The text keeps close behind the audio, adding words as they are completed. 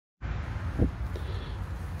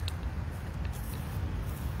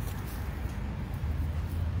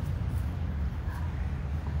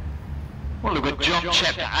Bible, look at John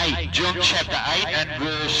chapter 8. John chapter 8 and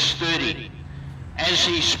verse 30. As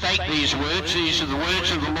he spake these words, these are the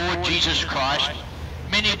words of the Lord Jesus Christ,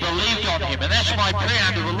 many believed on him. And that's my prayer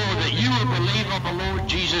unto the Lord, that you will believe on the Lord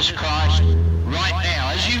Jesus Christ right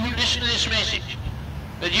now. As you listen to this message,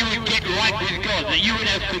 that you would get right with God, that you would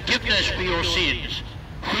have forgiveness for your sins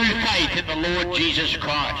through faith in the Lord Jesus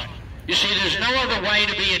Christ. You see, there's no other way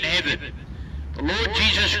to be in heaven. The Lord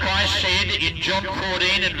Jesus Christ said in John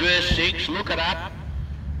 14 and verse 6, look it up,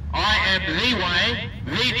 I am the way,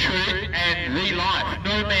 the truth, and the life.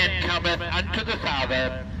 No man cometh unto the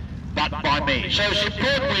Father but by me. So it's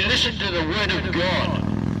important we listen to the Word of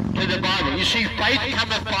God, to the Bible. You see, faith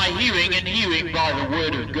cometh by hearing, and hearing by the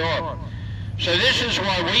Word of God. So this is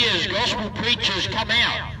why we as gospel preachers come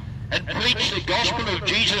out and preach the gospel of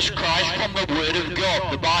Jesus Christ from the Word of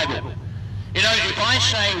God, the Bible. You know, if I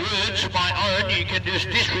say words of my own, you can just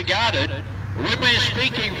disregard it. When we're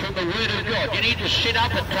speaking from the Word of God, you need to sit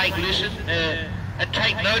up and take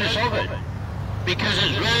notice of it, because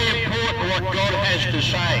it's very important what God has to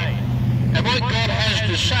say. And what God has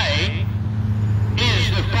to say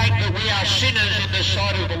is the fact that we are sinners in the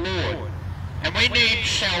sight of the Lord, and we need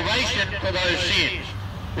salvation for those sins.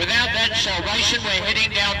 Without that salvation, we're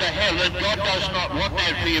heading down to hell, and God does not want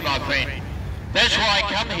that for you, my friend. That's why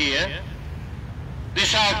I come here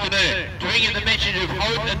this afternoon to bring you the message of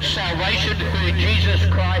hope and salvation through Jesus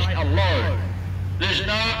Christ alone. There's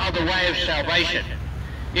no other way of salvation.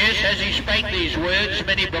 Yes, as he spake these words,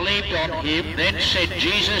 many believed on him. Then said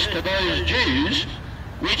Jesus to those Jews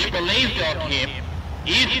which believed on him,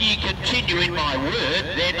 if ye continue in my word,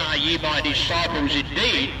 then are ye my disciples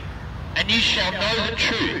indeed, and ye shall know the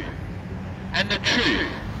truth, and the truth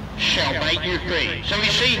shall make you free. So we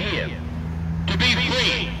see here, to be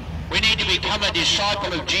free, we need to become a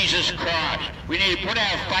disciple of Jesus Christ. We need to put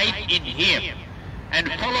our faith in him and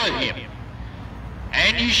follow him.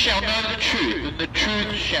 And you shall know the truth, and the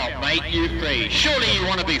truth shall make you free. Surely you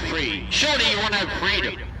want to be free. Surely you want to have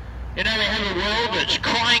freedom. You know, we have a world that's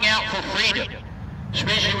crying out for freedom.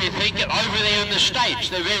 Especially we think that over there in the States,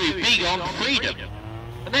 they're very big on freedom.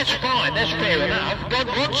 And that's fine, that's fair enough. God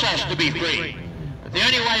wants us to be free. But the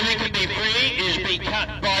only way we can be free is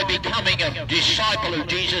by becoming a disciple of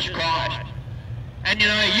Jesus Christ. And you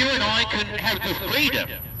know, you and I can have the freedom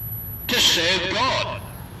to serve God.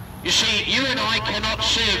 You see, you and I cannot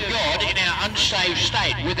serve God in our unsaved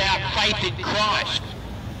state without faith in Christ.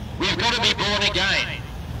 We've got to be born again.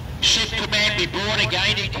 Except a man be born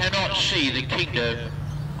again, he cannot see the kingdom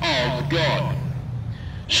of God.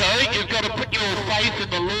 So you've got to put your faith in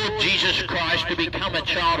the Lord Jesus Christ to become a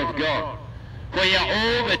child of God. For you are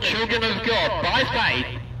all the children of God by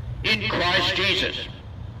faith in Christ Jesus.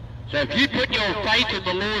 So if you put your faith in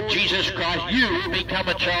the Lord Jesus Christ, you will become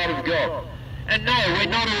a child of God. And no, we're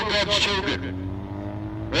not all God's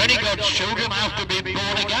children. We're only God's children after being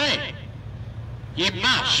born again. You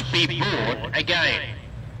must be born again.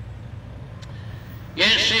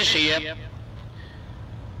 Yes, it says here,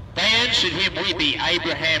 they answered him, we be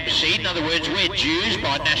Abraham's seed. In other words, we're Jews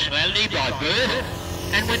by nationality, by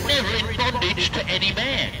birth, and we're never in bondage to any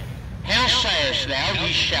man. How sayest thou,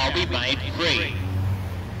 ye shall be made free?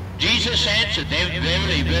 Jesus answered them,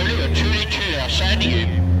 verily, verily, or truly, truly, I say unto you,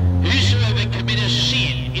 whosoever committeth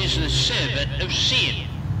sin is the servant of sin,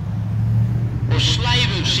 or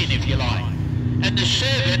slave of sin, if you like. And the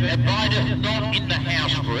servant abideth not in the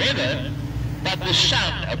house forever, but the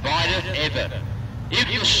Son abideth ever.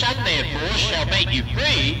 If the Son therefore shall make you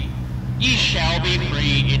free, ye shall be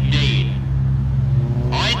free indeed.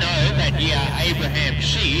 I know that ye are Abraham's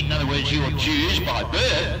seed, in other words, you are Jews by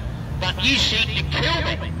birth, but ye seek to kill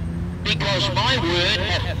me, because my word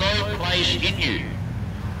hath no place in you.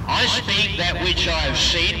 I speak that which I have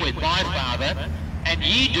seen with my father, and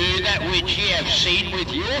ye do that which ye have seen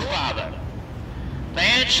with your father. They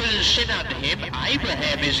answered and said unto him,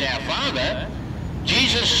 Abraham is our father.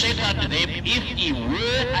 Jesus said unto them, if ye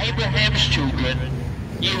were Abraham's children,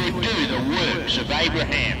 ye would do the works of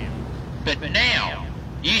Abraham. But now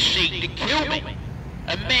ye seek to kill me,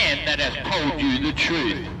 a man that hath told you the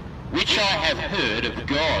truth, which I have heard of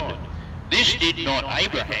God. This did not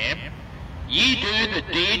Abraham. Ye do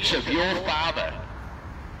the deeds of your father.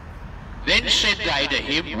 Then said they to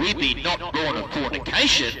him, we be not born of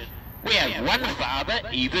fornication. We have one Father,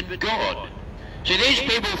 even God. So these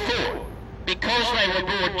people thought, because they were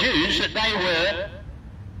born Jews, that they were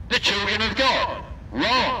the children of God.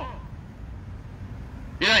 Wrong.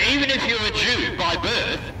 You know, even if you're a Jew by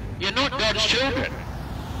birth, you're not God's children.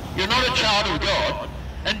 You're not a child of God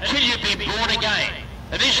until you've been born again.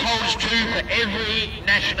 And this holds true for every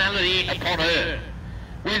nationality upon earth.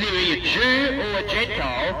 Whether you're a Jew or a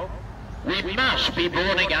Gentile, We must be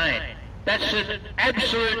born again. That's an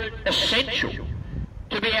absolute essential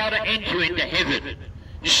to be able to enter into heaven.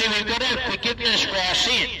 You see, we've got to have forgiveness for our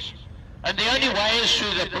sins. And the only way is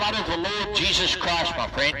through the blood of the Lord Jesus Christ, my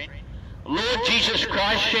friend. Lord Jesus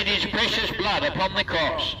Christ shed his precious blood upon the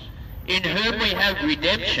cross, in whom we have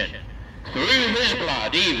redemption, through his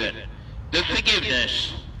blood even, the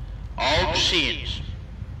forgiveness of sins.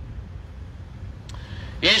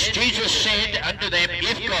 Yes, Jesus said unto them,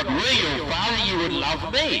 If God were your Father, you would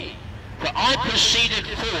love me. For I proceeded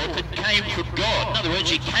forth and came from God. In other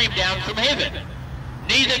words, he came down from heaven.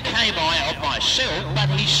 Neither came I of myself, but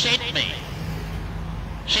he sent me.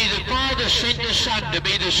 See, the Father sent the Son to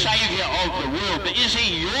be the Saviour of the world, but is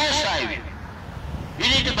he your Saviour? You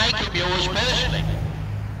need to make him yours personally.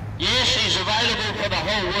 Yes, he's available for the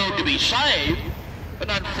whole world to be saved,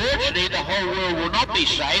 but unfortunately the whole world will not be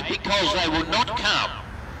saved because they will not come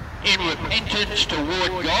in repentance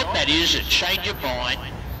toward God, that is, a change of mind,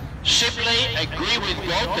 simply agree with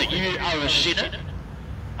God that you are a sinner,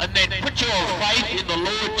 and then put your faith in the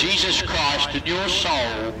Lord Jesus Christ and your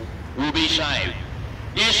soul will be saved.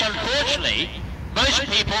 Yes, unfortunately, most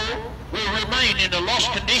people will remain in a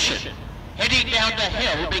lost condition, heading down to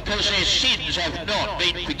hell because their sins have not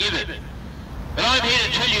been forgiven. But I'm here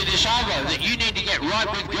to tell you this, Arvo, that you need to get right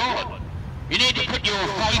with God. You need to put your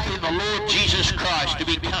faith in the Lord Jesus Christ to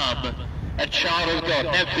become a child of God,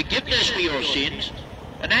 and have forgiveness for your sins,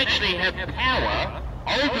 and actually have power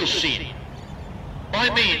over sin by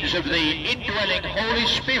means of the indwelling Holy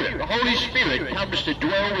Spirit. The Holy Spirit comes to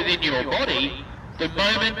dwell within your body the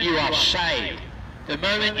moment you are saved, the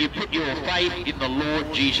moment you put your faith in the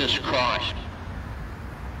Lord Jesus Christ.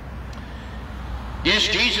 Yes,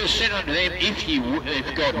 Jesus said unto them,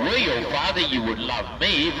 If God were your Father, you would love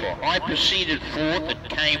me, for I proceeded forth and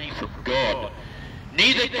came from God.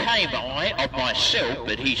 Neither came I of myself,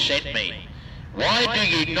 but he sent me. Why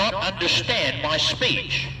do ye not understand my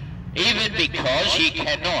speech? Even because ye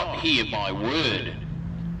cannot hear my word.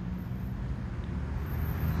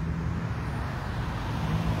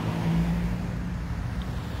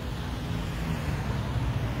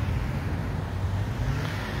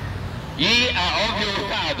 Ye are of your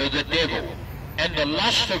father the devil, and the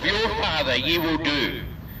lust of your father ye will do.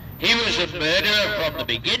 He was a murderer from the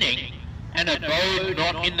beginning, and abode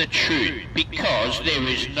not in the truth, because there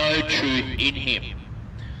is no truth in him.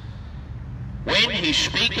 When he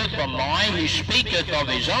speaketh a lie, he speaketh of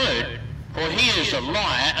his own, for he is a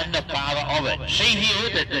liar and the father of it. See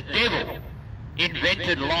here that the devil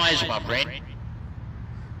invented lies, my friend.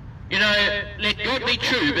 You know, let God be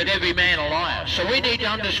true, but every man a liar. So we need to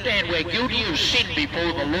understand we're guilty of sin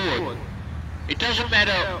before the Lord. It doesn't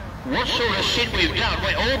matter what sort of sin we've done,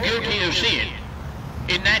 we're all guilty of sin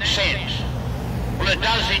in that sense. Well, it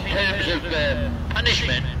does in terms of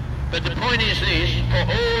punishment, but the point is this, for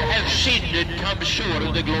all have sinned and come short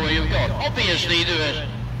of the glory of God. Obviously there are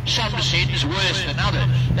some sins worse than others,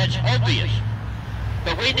 that's obvious.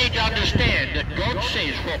 But we need to understand that God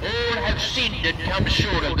says, for all have sinned and come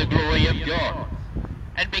short of the glory of God.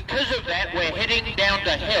 And because of that, we're heading down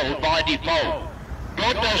to hell by default.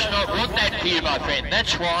 God does not want that for you, my friend.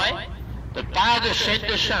 That's why the Father sent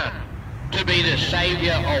the Son to be the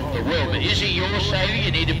Saviour of the world. But is he your Saviour?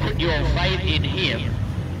 You need to put your faith in him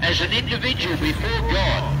as an individual before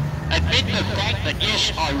God. Admit the fact that,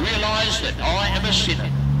 yes, I realise that I am a sinner.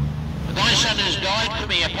 Thy Son has died for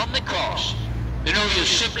me upon the cross. Then all you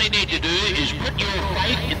simply need to do is put your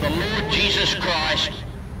faith in the Lord Jesus Christ,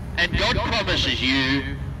 and God promises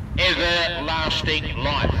you everlasting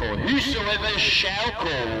life. For whosoever shall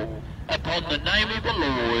call upon the name of the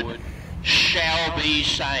Lord shall be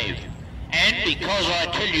saved. And because I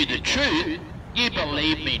tell you the truth, you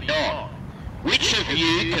believe me not. Which of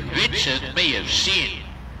you convinceth me of sin?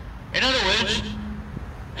 In other words,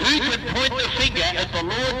 who can point the finger at the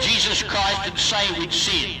Lord Jesus Christ and say we'd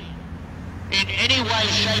sinned? In any way,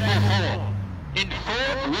 shape or form, in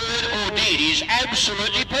thought, word or deed, he is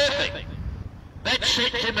absolutely perfect. That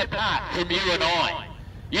sets him apart from you and I.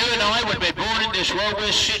 You and I, when we're born in this world,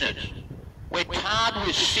 we're sinners. We're tarred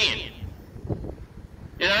with sin.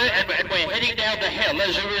 You know, and we're heading down to hell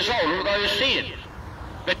as a result of those sins.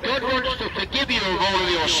 But God wants to forgive you of all of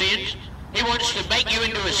your sins. He wants to make you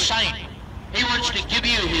into a saint. He wants to give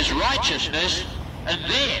you his righteousness, and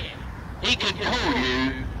then he can call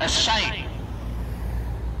you a saint.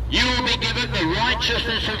 You will be given the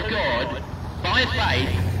righteousness of God by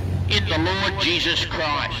faith in the Lord Jesus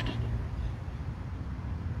Christ.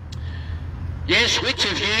 Yes, which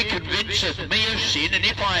of you convinceth me of sin? And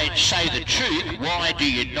if I say the truth, why do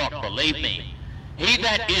you not believe me? He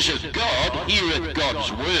that is of God heareth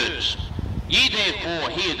God's words. Ye therefore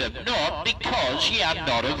hear them not, because ye are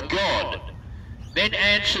not of God. Then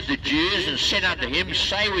answered the Jews and said unto him,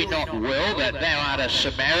 Say we not well that thou art a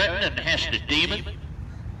Samaritan and hast a demon?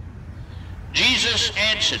 Jesus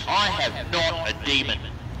answered, I have not a demon,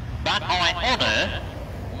 but I honour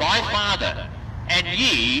my Father, and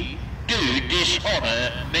ye do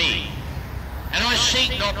dishonour me. And I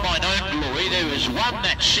seek not mine own glory, there is one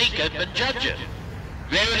that seeketh and judgeth.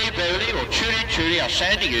 Verily, verily, or truly, truly, I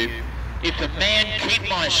say unto you, if a man keep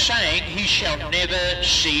my saying, he shall never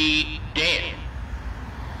see death.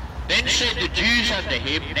 Then said the Jews unto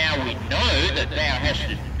him, Now we know that thou hast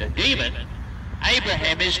a demon.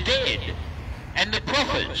 Abraham is dead, and the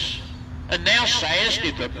prophets. And thou sayest,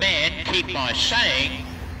 If a man keep my saying,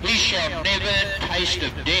 he shall never taste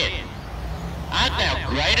of death. Art thou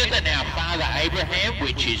greater than our father Abraham,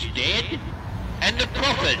 which is dead? And the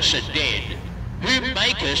prophets are dead. Whom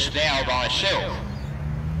makest thou thyself?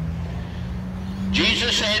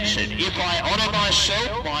 Jesus answered, If I honour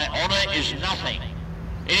myself, my honour is nothing.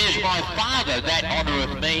 It is my Father that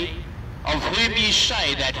honoureth me, of whom ye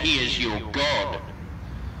say that he is your God.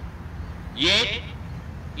 Yet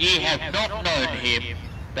ye have not known him,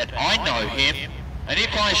 but I know him, and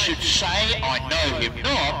if I should say I know him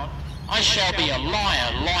not, I shall be a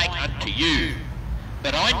liar like unto you.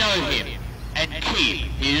 But I know him, and keep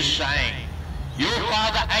his saying. Your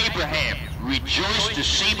father Abraham rejoiced to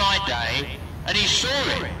see my day, and he saw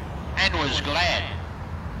it, and was glad.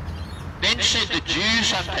 Then said the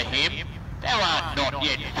Jews unto him, Thou art not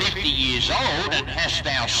yet 50 years old, and hast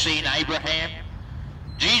thou seen Abraham?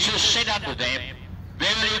 Jesus said unto them,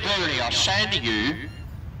 Verily, verily, I say unto you,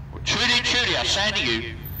 or truly, truly, I say unto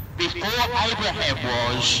you, before Abraham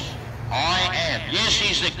was, I am. Yes,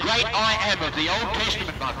 he's the great I am of the Old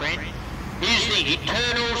Testament, my friend. He's the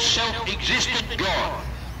eternal, self-existent God.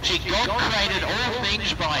 See, God created all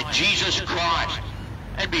things by Jesus Christ.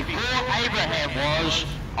 And before Abraham was,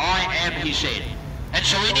 I am, he said. And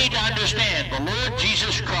so we need to understand the Lord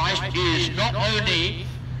Jesus Christ is not only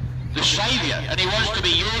the Saviour, and he wants to be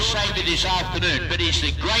your Saviour this afternoon, but he's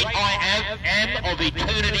the great I am of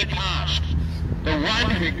eternity past. The one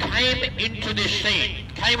who came into this scene,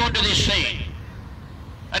 came onto this scene,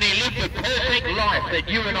 and he lived the perfect life that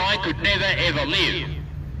you and I could never ever live.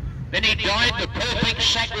 Then he died the perfect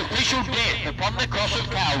sacrificial death upon the cross of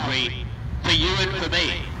Calvary for you and for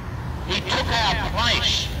me. He took our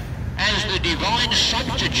place as the divine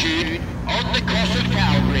substitute on the cross of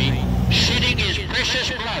Calvary, shedding his precious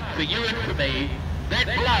blood for you and for me. That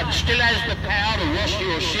blood still has the power to wash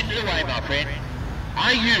your sins away, my friend.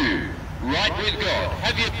 Are you right with God?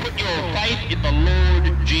 Have you put your faith in the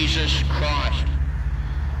Lord Jesus Christ?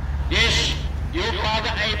 Yes, your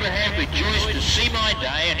father Abraham rejoiced to see my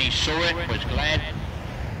day, and he saw it and was glad.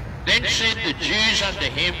 Then said the Jews unto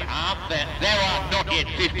him, Thou art not yet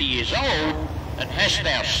 50 years old, and hast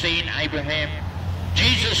thou seen Abraham?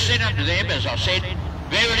 Jesus said unto them, as I said,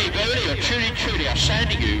 Verily, verily, or truly, truly, I say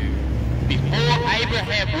unto you, before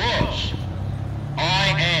Abraham was,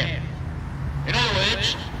 I am. In other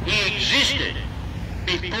words, he existed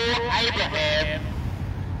before Abraham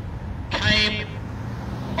came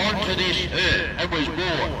onto this earth and was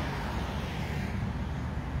born.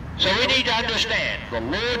 So we need to understand the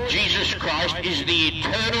Lord Jesus Christ is the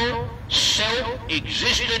eternal,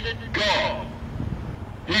 self-existent God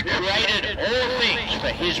who created all things for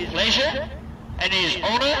his pleasure and his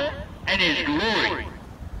honour and his glory.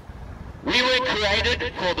 We were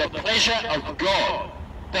created for the pleasure of God,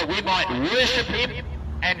 that we might worship him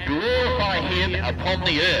and glorify him upon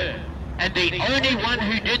the earth. And the only one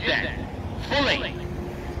who did that fully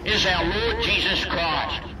is our Lord Jesus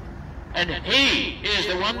Christ. And he is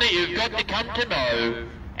the one that you've got to come to know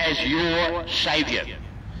as your Saviour.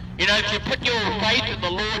 You know, if you put your faith in the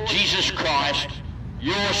Lord Jesus Christ,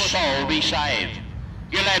 your soul will be saved.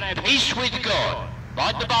 You'll have peace with God,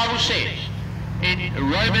 like the Bible says in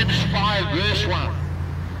Romans 5 verse 1.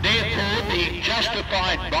 Therefore, being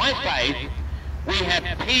justified by faith, we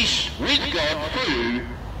have peace with God through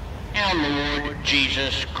our Lord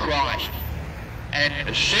Jesus Christ. And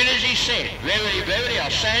as soon as he said, Verily, verily, I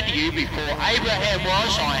say unto you, before Abraham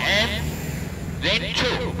was, I am, then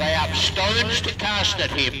took they up stones to cast at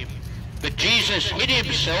him. But Jesus hid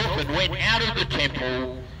himself and went out of the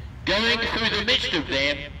temple, going through the midst of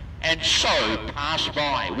them, and so passed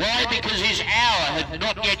by. Why? Because his hour had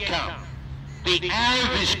not yet come. The hour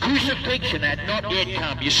of his crucifixion had not yet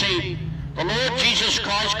come. You see, the Lord Jesus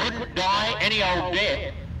Christ couldn't die any old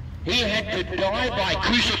death. He had to die by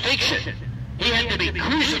crucifixion. He had to be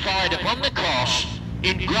crucified upon the cross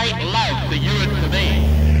in great love for you and for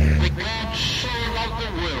me. For God so loved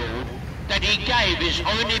the world that he gave his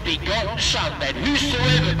only begotten Son, that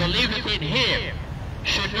whosoever believeth in him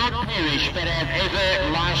should not perish but have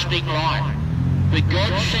everlasting life. For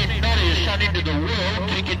God sent not his Son into the world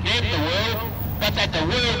to condemn the world, but that the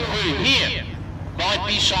world through him might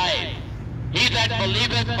be saved. He that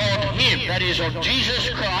believeth on him, that is on Jesus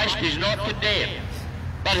Christ, is not condemned.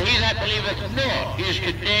 But he that believeth not is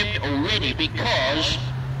condemned already, because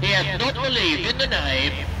he hath not believed in the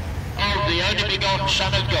name of the only begotten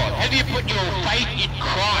Son of God. Have you put your faith in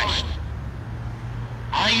Christ?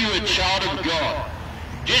 Are you a child of God?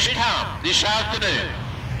 Just come this afternoon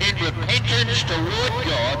in repentance toward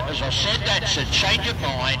God. As I said, that's a change of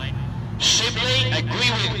mind. Simply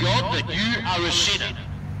agree with God that you are a sinner,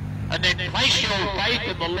 and then place your faith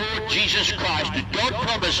in the Lord Jesus Christ, and God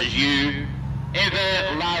promises you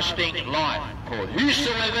everlasting life. For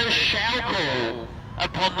whosoever shall call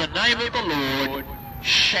upon the name of the Lord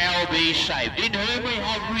shall be saved, in whom we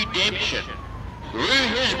have redemption through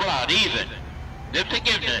his blood, even the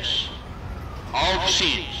forgiveness of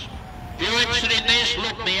sins. If you're interested in this,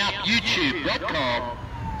 look me up,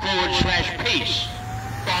 youtube.com/peace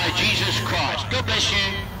by Jesus Christ. God bless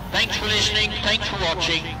you. Thanks for listening. Thanks for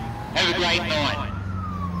watching. Have a great night.